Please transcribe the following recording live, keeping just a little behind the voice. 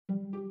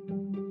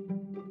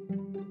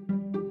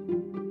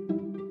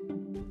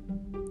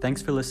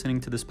Thanks for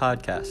listening to this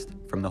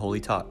podcast from The Holy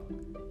Talk.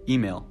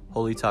 Email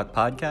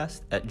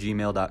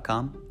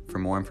holytalkpodcast@gmail.com for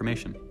more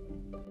information.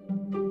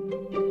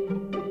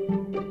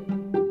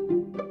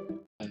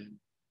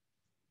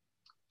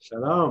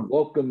 Shalom.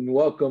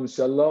 Welcome,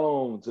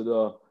 shalom to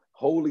the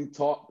Holy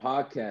Talk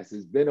podcast.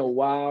 It's been a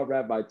while,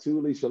 Rabbi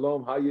Tuli.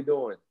 Shalom, how you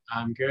doing?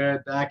 I'm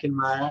good. Back in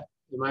my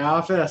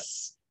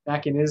office,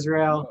 back in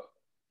Israel,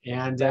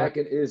 and back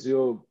in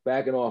Israel,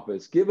 back in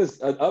office. Give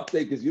us an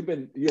update because you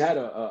had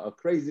a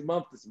crazy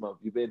month this month.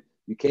 You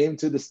came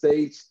to the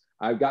States.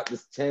 I got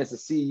this chance to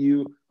see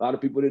you. A lot of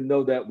people didn't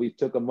know that we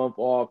took a month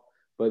off,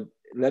 but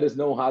let us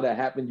know how that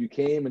happened. You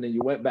came and then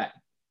you went back.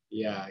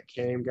 Yeah, I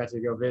came, got to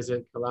go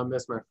visit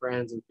Columbus, my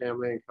friends and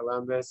family in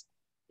Columbus,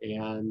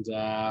 and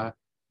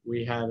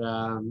we had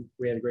a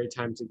great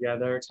time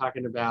together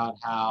talking about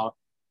how,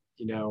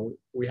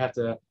 we have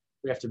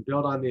to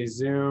build on these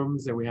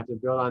Zooms and we have to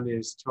build on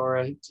these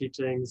Torah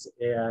teachings,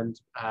 and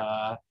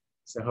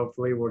so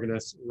hopefully we're going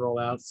to roll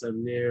out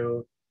some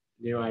new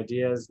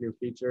ideas, new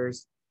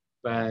features.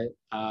 But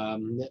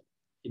when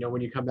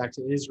you come back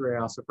to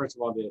Israel, so first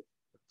of all, the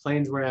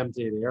planes were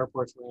empty, the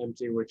airports were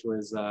empty, which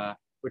is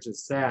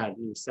sad. It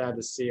was sad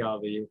to see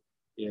all the,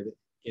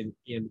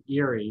 in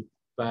Erie.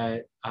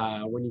 But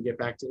when you get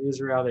back to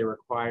Israel, they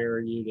require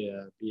you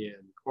to be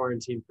in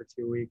quarantine for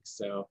 2 weeks.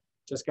 So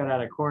just got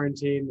out of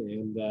quarantine,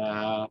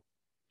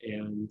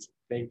 and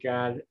thank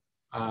God,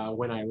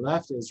 when I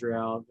left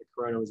Israel, the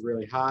corona was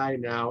really high.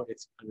 Now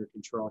it's under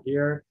control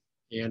here,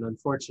 and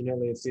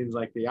unfortunately, it seems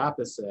like the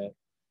opposite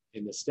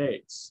in the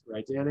States,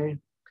 right, Danny?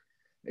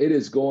 It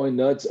is going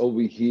nuts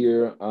over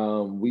here.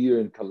 We are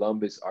in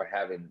Columbus are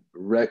having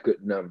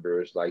record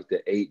numbers like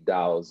the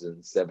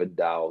 8,000,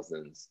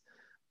 7,000s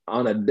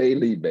on a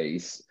daily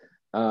basis.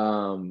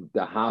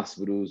 The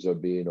hospitals are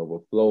being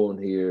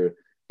overflowing here.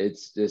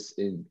 It's just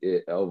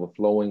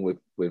overflowing with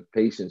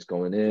patients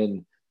going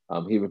in.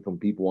 I'm hearing from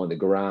people on the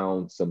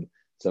ground, some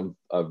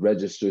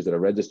registers that are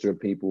registered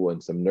people,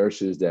 and some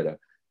nurses that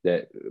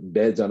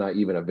beds are not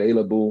even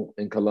available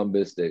in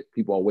Columbus, that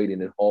people are waiting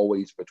in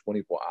hallways for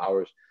 24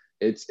 hours.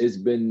 It's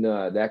been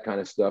that kind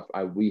of stuff.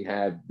 We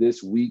have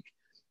this week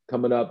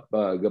coming up,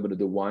 Governor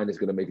DeWine is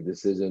going to make a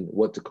decision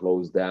what to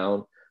close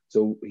down.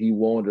 So he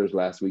warned us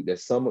last week that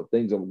some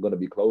things are going to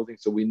be closing.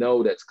 So we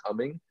know that's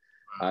coming.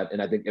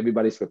 And I think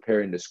everybody's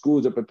preparing. The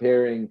schools are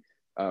preparing,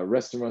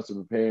 restaurants are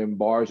preparing,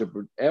 bars are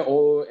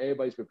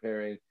everybody's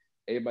preparing.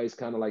 Everybody's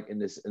kind of like in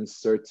this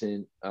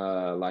uncertain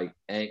like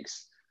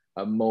angst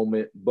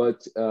moment.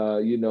 But,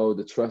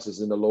 the trust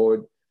is in the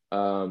Lord,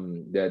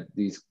 that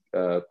these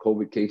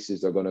COVID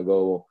cases are going to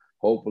go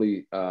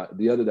hopefully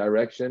the other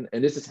direction.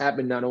 And this has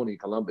happened not only in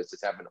Columbus,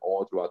 it's happened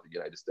all throughout the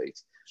United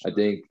States. Sure. I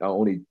think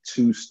only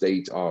 2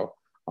 states are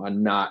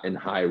not in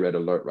high red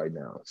alert right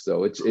now.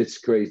 So it's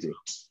crazy.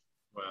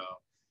 Wow.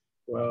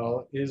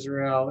 Well,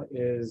 Israel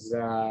is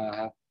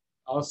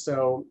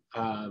also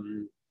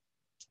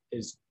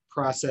is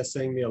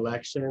processing the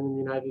election in the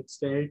United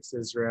States.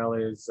 Israel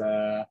is,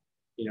 I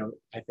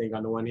think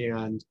on the one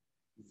hand,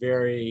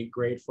 very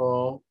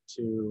grateful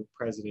to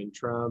President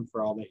Trump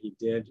for all that he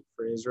did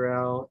for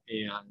Israel,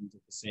 and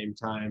at the same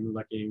time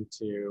looking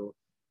to,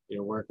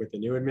 work with the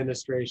new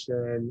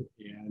administration.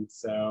 And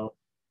so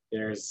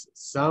there's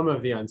some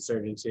of the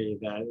uncertainty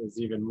that is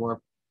even more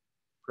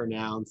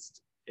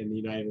pronounced in the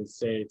United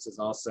States is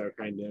also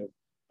kind of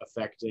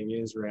affecting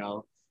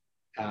Israel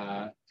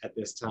at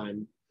this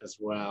time as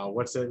well.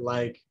 What's it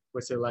like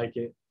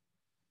in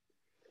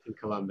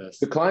Columbus?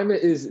 The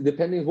climate is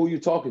depending who you're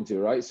talking to,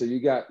 right? So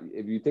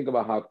if you think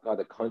about how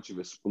the country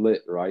was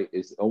split, right?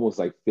 It's almost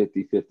like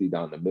 50-50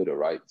 down the middle,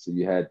 right? So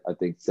you had, I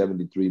think,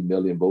 73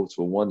 million votes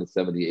for one and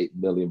 78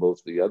 million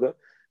votes for the other.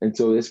 And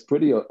so it's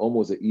pretty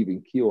almost an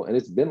even keel. And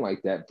it's been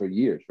like that for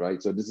years,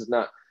 right? So this is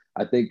not,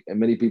 I think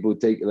many people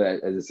take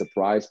that as a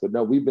surprise, but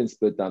no, we've been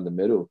split down the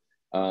middle.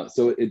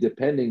 So it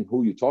depending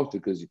who you talk to,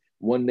 because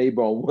one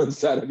neighbor on one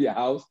side of your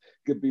house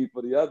could be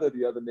for the other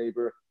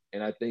neighbor.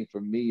 And I think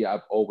for me,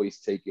 I've always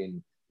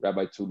taken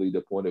Rabbi Tuli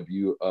the point of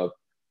view of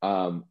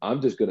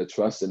I'm just going to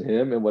trust in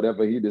him and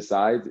whatever he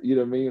decides, you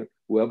know what I mean?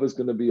 Whoever's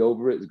going to be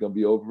over it is going to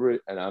be over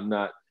it. And I'm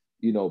not,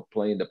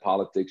 playing the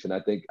politics. And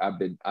I think I've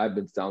been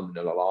sounding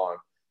an alarm,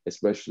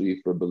 especially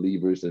for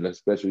believers and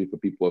especially for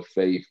people of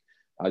faith,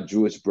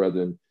 Jewish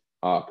brethren,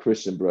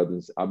 Christian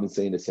brothers. I've been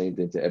saying the same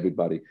thing to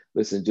everybody.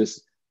 Listen,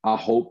 just our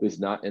hope is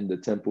not in the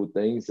temple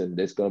things, and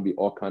there's going to be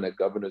all kind of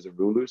governors and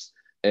rulers.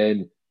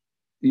 And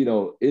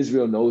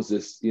Israel knows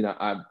this.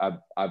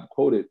 I've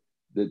quoted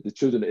the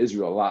children of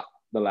Israel a lot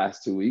the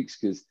last 2 weeks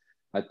because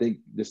I think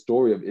the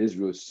story of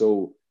Israel is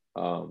so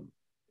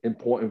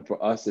important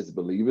for us as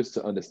believers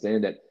to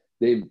understand that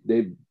they've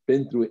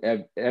been through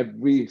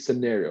every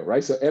scenario,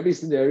 right? So every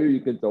scenario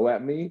you can throw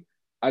at me,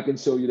 I can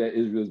show you that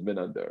Israel's been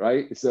under,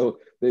 right? So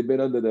they've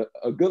been under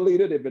a good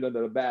leader, they've been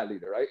under a bad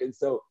leader, right? And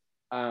so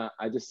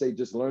I just say,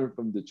 just learn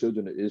from the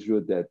children of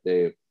Israel that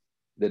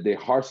their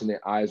hearts and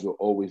their eyes were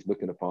always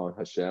looking upon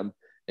Hashem,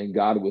 and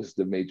God was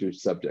the major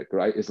subject,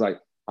 right? It's like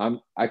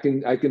I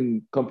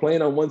can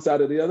complain on one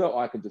side or the other,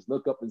 or I can just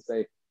look up and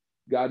say,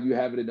 God, you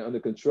have it under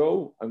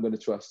control. I'm going to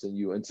trust in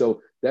you. And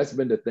so that's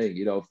been the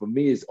thing, for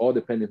me, it's all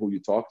depending who you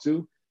talk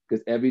to,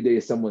 because every day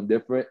is someone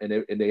different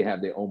and they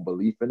have their own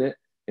belief in it.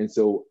 And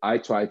so I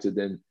try to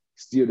then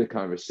steer the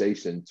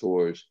conversation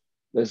towards,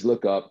 let's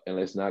look up and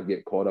let's not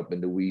get caught up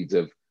in the weeds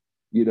of,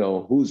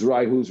 who's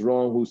right, who's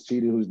wrong, who's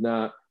cheating, who's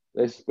not.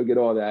 Let's forget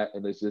all that.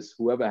 And it's just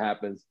whoever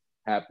happens.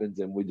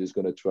 And we're just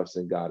going to trust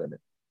in God in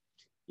it.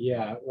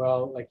 Yeah,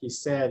 well, like you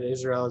said,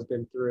 Israel has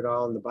been through it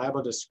all, and the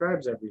Bible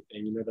describes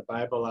everything. The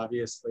Bible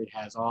obviously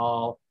has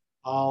all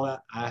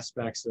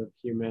aspects of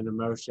human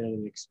emotion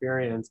and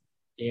experience.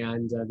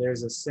 And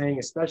there's a saying,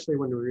 especially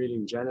when we're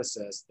reading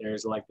Genesis,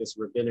 there's like this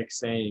rabbinic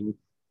saying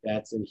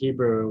that's in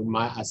Hebrew,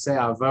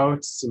 Ma'aseh Avot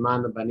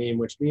Siman Banim,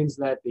 which means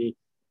that the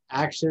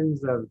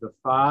actions of the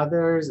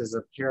fathers is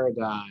a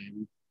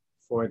paradigm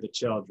for the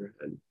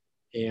children.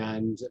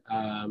 And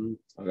I'm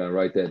gonna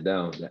write that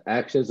down. The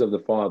actions of the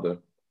father.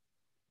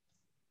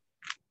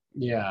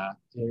 Yeah,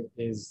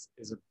 is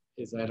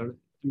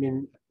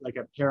like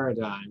a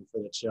paradigm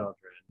for the children.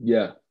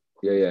 Yeah.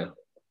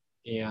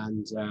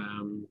 And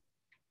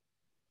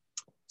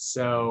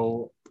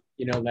so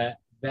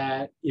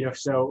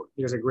so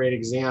there's a great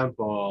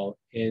example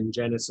in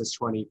Genesis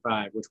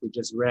 25, which we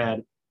just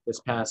read this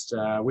past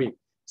week.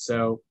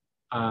 So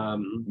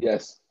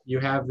yes, you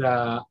have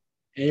the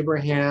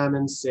Abraham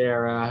and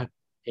Sarah,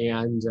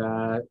 and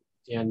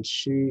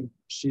she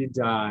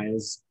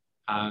dies.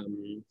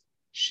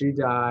 She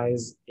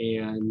dies,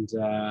 and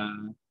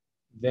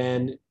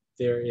then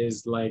there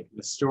is like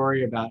the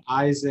story about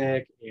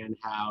Isaac and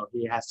how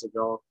he has to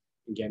go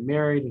and get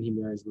married, and he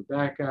marries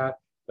Rebecca.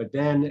 But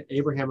then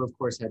Abraham, of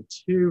course, had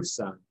two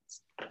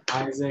sons,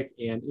 Isaac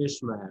and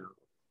Ishmael.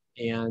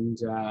 And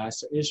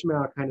so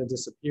Ishmael kind of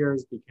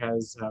disappears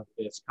because of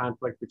this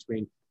conflict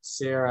between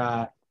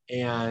Sarah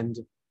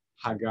and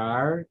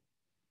Hagar,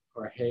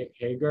 or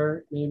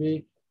Hagar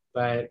maybe.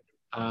 But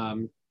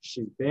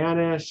she's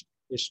banished.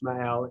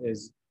 Ishmael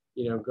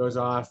goes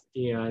off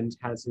and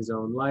has his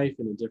own life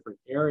in a different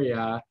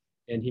area,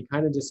 and he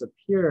kind of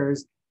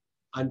disappears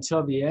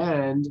until the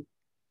end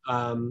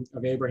of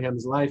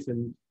Abraham's life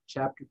in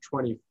chapter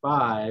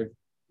 25,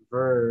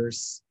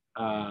 verse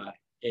 8.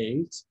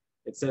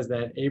 It says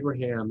that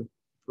Abraham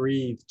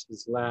breathed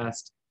his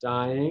last,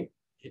 dying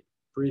at a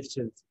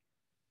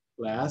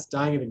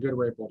good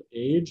ripe old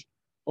age,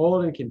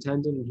 old and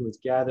contented, and he was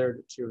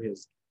gathered to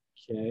his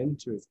kin,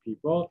 to his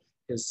people.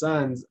 His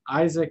sons,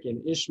 Isaac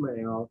and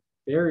Ishmael,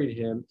 buried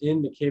him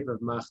in the cave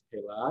of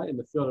Machpelah, in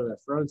the field of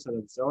Ephron, son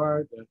of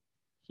Zohar,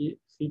 the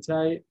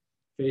Hittite,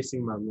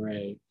 facing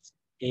Mamre,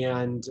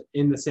 and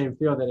in the same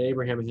field that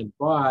Abraham had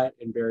bought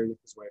and buried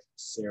his wife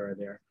Sarah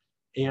there.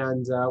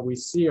 And we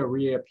see a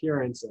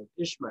reappearance of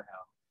Ishmael.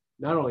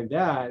 Not only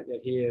that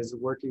he is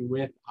working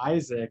with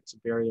Isaac to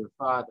bury their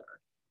father.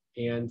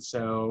 And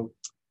so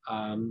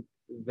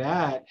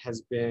that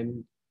has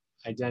been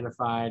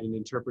identified and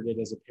interpreted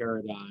as a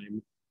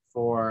paradigm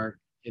for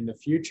in the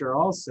future.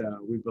 Also,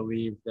 we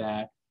believe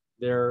that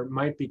there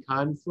might be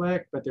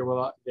conflict, but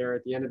there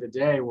at the end of the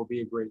day will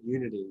be a great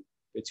unity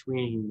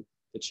between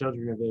the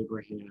children of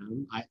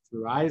Abraham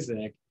through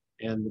Isaac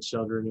and the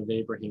children of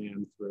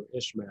Abraham through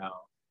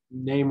Ishmael,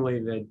 namely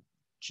the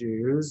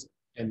Jews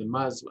and the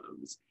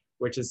Muslims,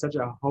 which is such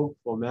a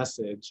hopeful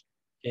message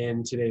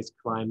in today's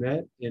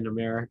climate in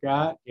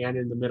America and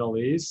in the Middle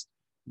East,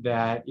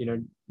 that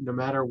no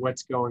matter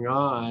what's going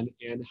on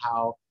and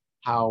how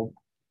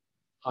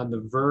on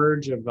the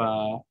verge of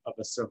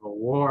a civil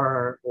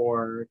war,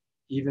 or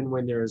even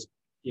when there's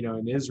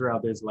in Israel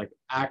there's like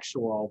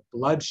actual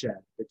bloodshed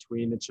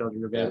between the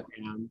children of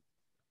Abraham,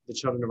 the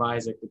children of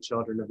Isaac, the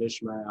children of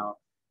Ishmael.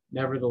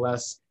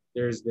 Nevertheless,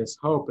 there's this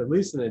hope, at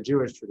least in the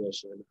Jewish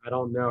tradition. I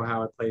don't know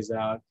how it plays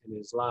out in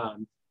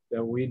Islam,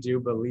 that we do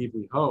believe,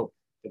 we hope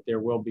that there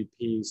will be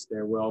peace,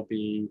 there will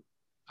be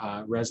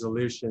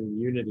resolution,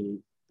 unity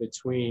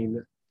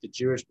between the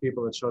Jewish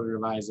people, the children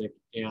of Isaac,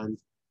 and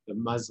the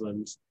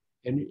Muslims.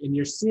 And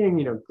you're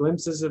seeing,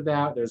 glimpses of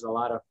that. There's a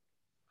lot of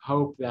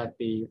hope that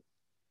the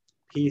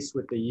peace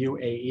with the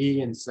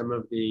UAE and some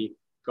of the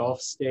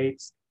Gulf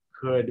states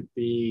could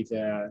be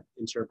the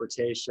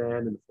interpretation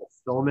and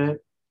fulfillment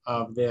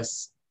of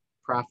this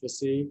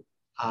prophecy.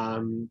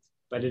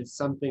 But it's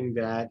something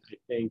that I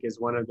think is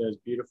one of those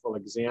beautiful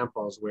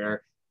examples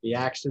where the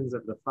actions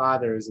of the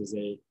fathers is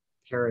a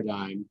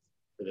paradigm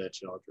for the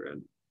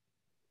children.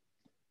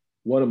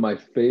 One of my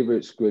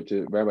favorite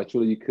scriptures, Rabbi,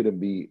 truly you couldn't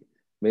be,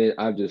 man,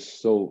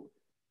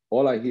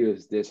 all I hear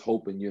is there's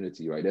hope and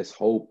unity, right? There's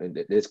hope and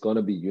there's going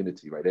to be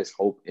unity, right? There's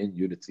hope and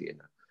unity in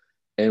that.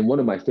 And one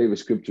of my favorite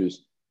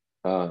scriptures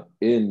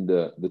in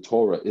the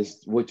Torah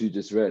is what you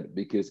just read,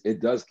 because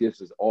it does give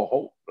us all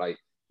hope. Like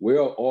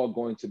we're all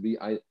going to be,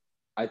 I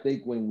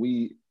think when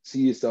we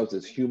see ourselves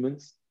as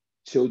humans,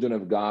 children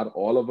of God,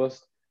 all of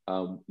us,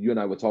 you and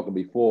I were talking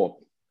before,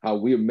 how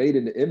we are made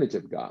in the image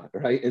of God,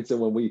 right? And so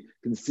when we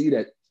can see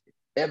that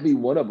every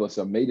one of us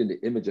are made in the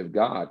image of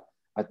God,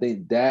 I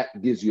think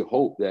that gives you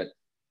hope that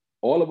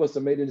all of us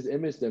are made in his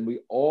image, then we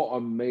all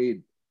are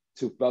made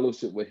to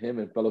fellowship with him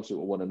and fellowship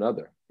with one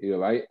another,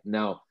 right?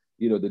 Now,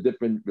 the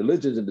different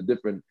religions and the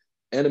different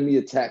enemy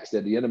attacks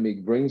that the enemy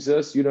brings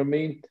us, you know what I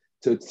mean,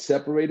 to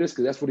separate us,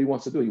 because that's what he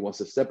wants to do. He wants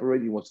to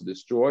separate, he wants to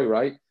destroy,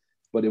 right?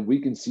 But if we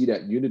can see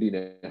that unity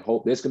and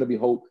hope, there's going to be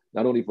hope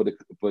not only for the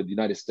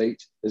United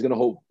States,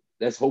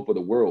 there's hope for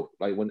the world.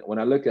 Like when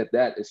I look at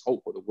that, it's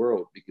hope for the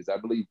world, because I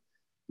believe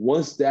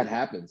once that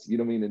happens, you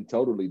know what I mean, and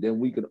totally, then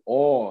we can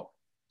all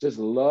just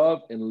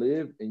love and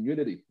live in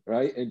unity,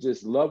 right? And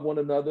just love one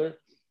another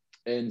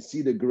and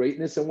see the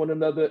greatness in one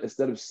another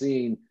instead of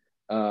seeing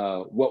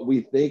what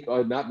we think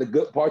are not the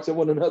good parts of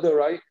one another,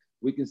 right?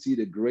 We can see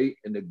the great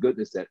and the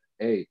goodness that,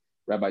 hey,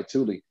 Rabbi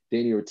Tully,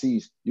 Danny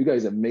Ortiz, you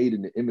guys are made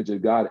in the image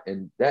of God,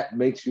 and that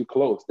makes you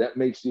close. That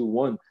makes you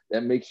one.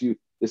 That makes you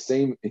the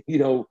same,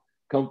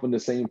 come from the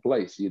same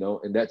place,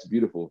 and that's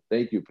beautiful.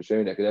 Thank you for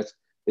sharing that, because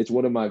it's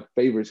one of my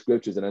favorite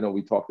scriptures, and I know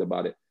we talked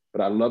about it,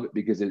 but I love it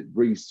because it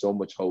brings so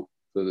much hope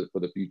for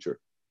the future.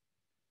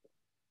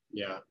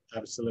 Yeah,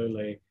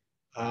 absolutely.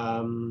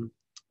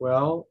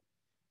 Well,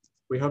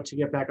 we hope to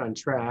get back on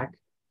track,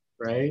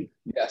 right?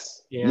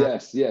 Yes, Yeah.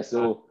 yes.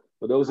 So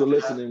for those who are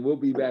listening, we'll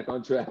be back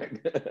on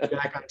track.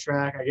 Back on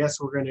track. I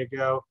guess we're going to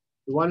go.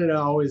 We wanted to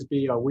always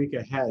be a week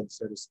ahead,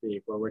 so to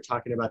speak, where we're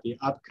talking about the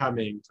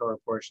upcoming Torah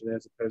portion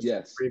as opposed to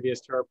the previous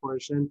Torah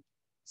portion.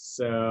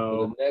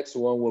 So the next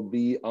one will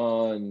be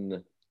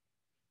on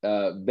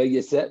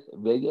Vayetze.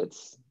 Did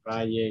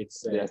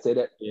I say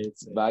that?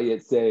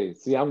 Vayetze.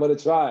 See, I'm going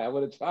to try,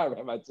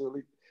 Rabbi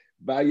Tully.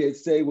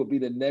 Vayetze will be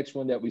the next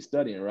one that we're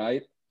studying,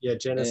 right? Yeah,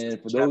 Genesis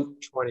chapter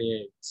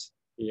 28.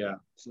 Yeah.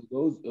 So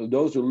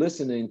those who are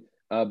listening,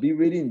 be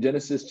reading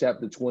Genesis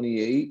chapter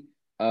 28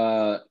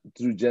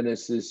 through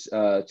Genesis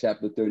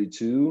chapter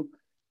 32.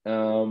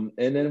 And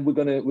then we're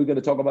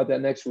gonna talk about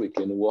that next week,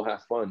 and we'll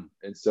have fun.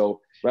 And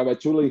so, Rabbi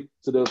Tully,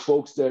 so the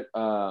folks that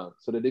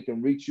so that they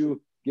can reach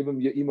you, give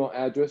them your email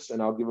address, and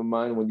I'll give them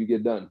mine when you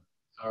get done.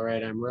 All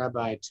right, I'm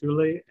Rabbi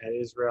Tully at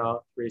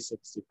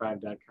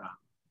Israel365.com.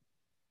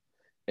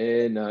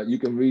 And you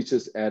can reach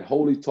us at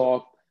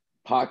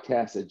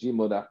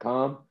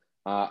holytalkpodcast@gmail.com.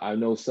 I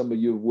know some of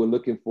you were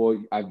looking for,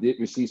 I did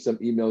receive some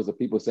emails of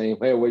people saying,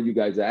 hey, where you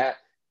guys are at?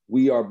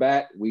 We are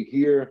back. We're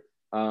here.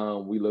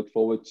 We look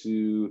forward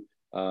to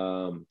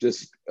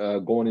just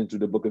going into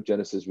the book of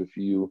Genesis with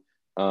you.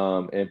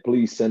 And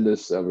please send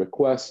us a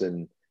request,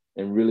 and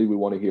really we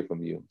want to hear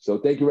from you. So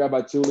thank you,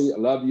 Rabbi Tully. I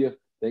love you.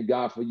 Thank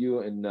God for you,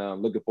 and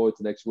looking forward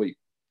to next week.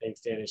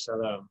 Thanks, Danny.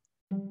 Shalom.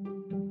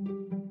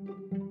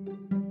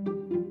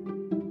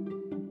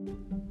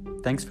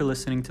 Thanks for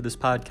listening to this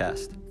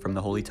podcast from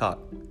The Holy Talk.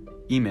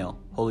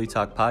 Email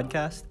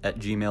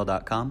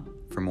holytalkpodcast@gmail.com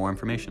for more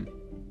information.